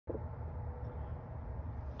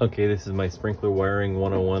Okay, this is my sprinkler wiring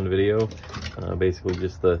 101 video. Basically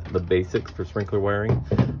just the basics for sprinkler wiring.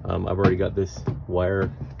 I've already got this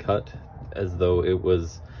wire cut as though it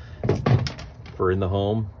was for in the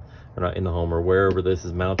home, or not in the home, or wherever this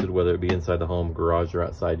is mounted, whether it be inside the home, garage, or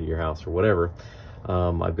outside of your house, or whatever.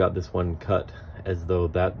 I've got this one cut as though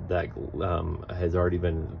that has already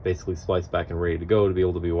been basically spliced back and ready to go to be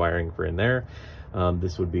able to be wiring for in there.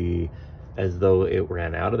 This would be as though it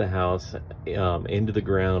ran out of the house, into the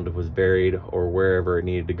ground, was buried, or wherever it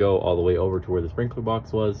needed to go, all the way over to where the sprinkler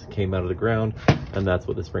box was, came out of the ground, and that's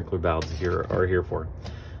what the sprinkler valves are here for.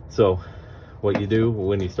 So what you do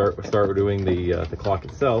when you start doing the clock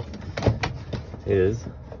itself is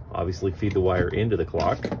obviously feed the wire into the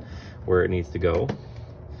clock where it needs to go,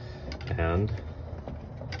 and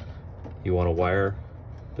you want to wire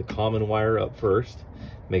the common wire up first.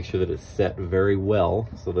 Make sure that it's set very well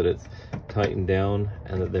so that it's tightened down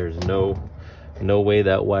and that there's no way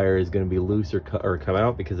that wire is going to be loose or come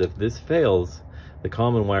out, because if this fails, the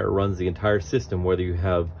common wire runs the entire system, whether you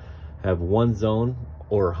have one zone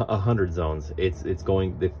or 100 zones. It's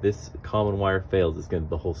going, if this common wire fails,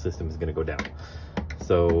 the whole system is going to go down.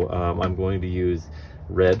 So I'm going to use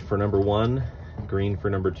red for number 1, green for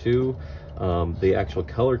number 2. The actual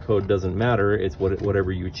color code doesn't matter, it's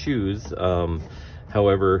whatever you choose.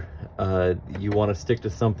 However, you want to stick to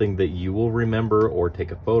something that you will remember, or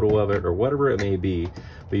take a photo of it, or whatever it may be.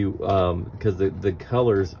 But you, because the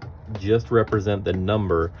colors just represent the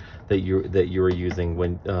number that you are using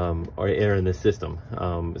when or in the system,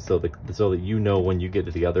 so that you know when you get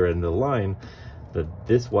to the other end of the line that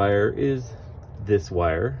this wire is this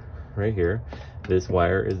wire right here, this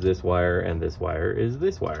wire is this wire, and this wire is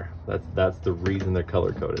this wire. That's the reason they're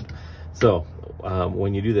color coded. So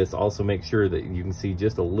when you do this, also make sure that you can see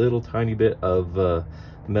just a little tiny bit of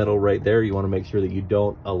metal right there. You want to make sure that you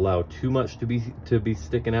don't allow too much to be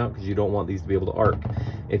sticking out, because you don't want these to be able to arc.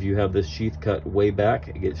 If you have this sheath cut way back,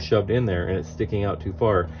 it gets shoved in there and it's sticking out too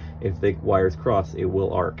far. If the wires cross, it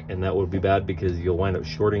will arc, and that would be bad because you'll wind up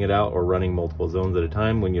shorting it out or running multiple zones at a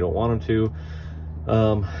time when you don't want them to.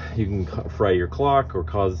 You can fry your clock or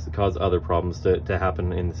cause other problems to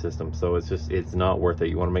happen in the system. So it's not worth it.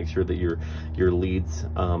 You want to make sure that your leads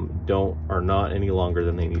are not any longer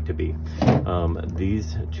than they need to be.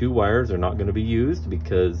 These 2 wires are not going to be used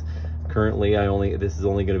because currently this is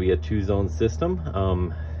only going to be a 2-zone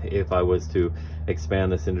system. If I was to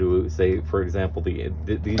expand this into, say, for example,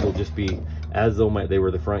 these will just be as though they were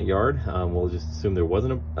the front yard. We'll just assume there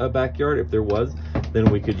wasn't a backyard. If there was, then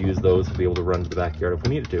we could use those to be able to run to the backyard if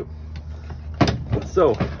we needed to.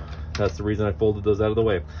 So that's the reason I folded those out of the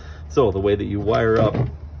way. So the way that you wire up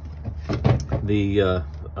the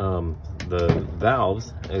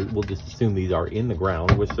valves, we'll just assume these are in the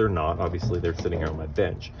ground, which they're not. Obviously they're sitting here on my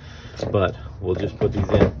bench, but we'll just put these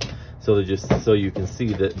in. So they're just so you can see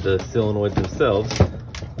that the solenoids themselves,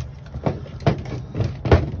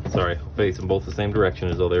 sorry, face them both the same direction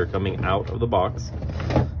as though they're coming out of the box.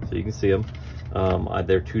 So you can see them.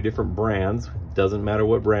 They're 2 different brands. Doesn't matter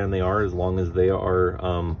what brand they are, as long as they are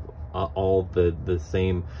all the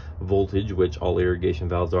same voltage, which all irrigation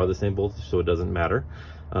valves are the same voltage, so it doesn't matter.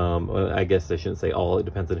 I guess I shouldn't say all. It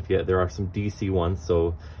depends on if there are some DC ones,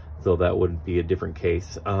 so that would be a different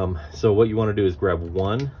case. So what you want to do is grab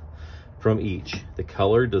 1 from each. The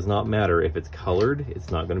color does not matter. If it's colored,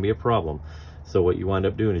 it's not going to be a problem. So what you wind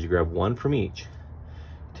up doing is you grab 1 from each,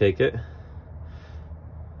 take it,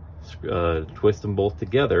 twist them both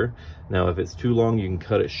together. Now if it's too long, you can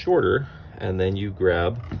cut it shorter, and then you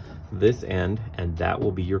grab this end, and that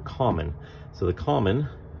will be your common. So the common,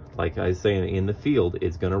 like I was saying, in the field,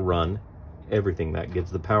 is going to run everything. That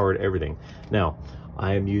gives the power to everything. Now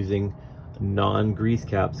I am using non-grease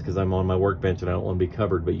caps because I'm on my workbench and I don't want to be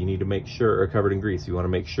covered, but you need to make sure, or covered in grease, you want to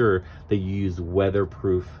make sure that you use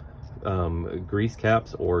weatherproof grease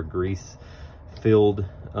caps or grease filled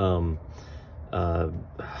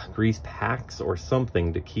grease packs or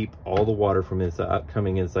something to keep all the water from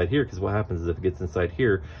coming inside here, because what happens is if it gets inside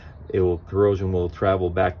here, corrosion will travel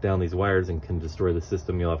back down these wires and can destroy the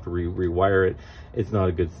system. You'll have to rewire it. It's not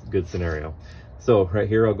a good scenario. So right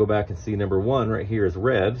here, I'll go back and see number 1 right here is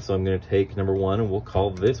red. So I'm going to take number 1 and we'll call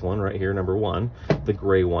this one right here number 1. The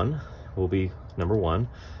gray one will be number 1.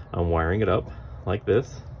 I'm wiring it up like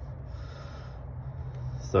this.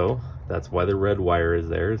 So that's why the red wire is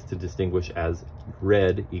there, is to distinguish as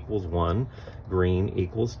red equals 1, green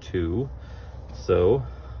equals 2. So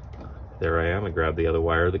there I am. I grab the other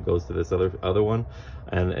wire that goes to this other one.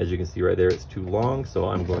 And as you can see right there, it's too long. So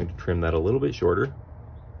I'm going to trim that a little bit shorter.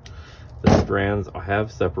 The strands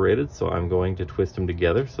have separated, so I'm going to twist them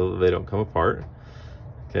together so that they don't come apart.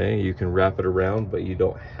 Okay, you can wrap it around, but you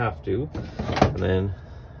don't have to. And then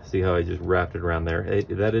see how I just wrapped it around there.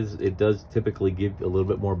 It does typically give a little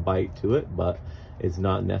bit more bite to it, but it's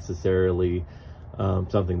not necessarily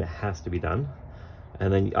something that has to be done.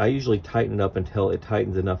 And then I usually tighten it up until it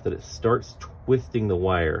tightens enough that it starts twisting the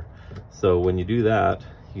wire. So when you do that,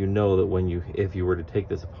 you know that if you were to take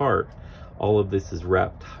this apart, all of this is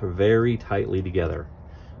wrapped very tightly together.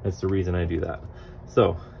 That's the reason I do that.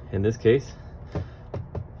 So in this case,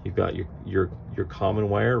 you've got your common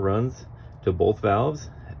wire runs to both valves,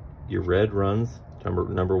 your red runs to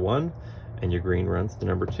number 1, and your green runs to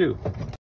number 2.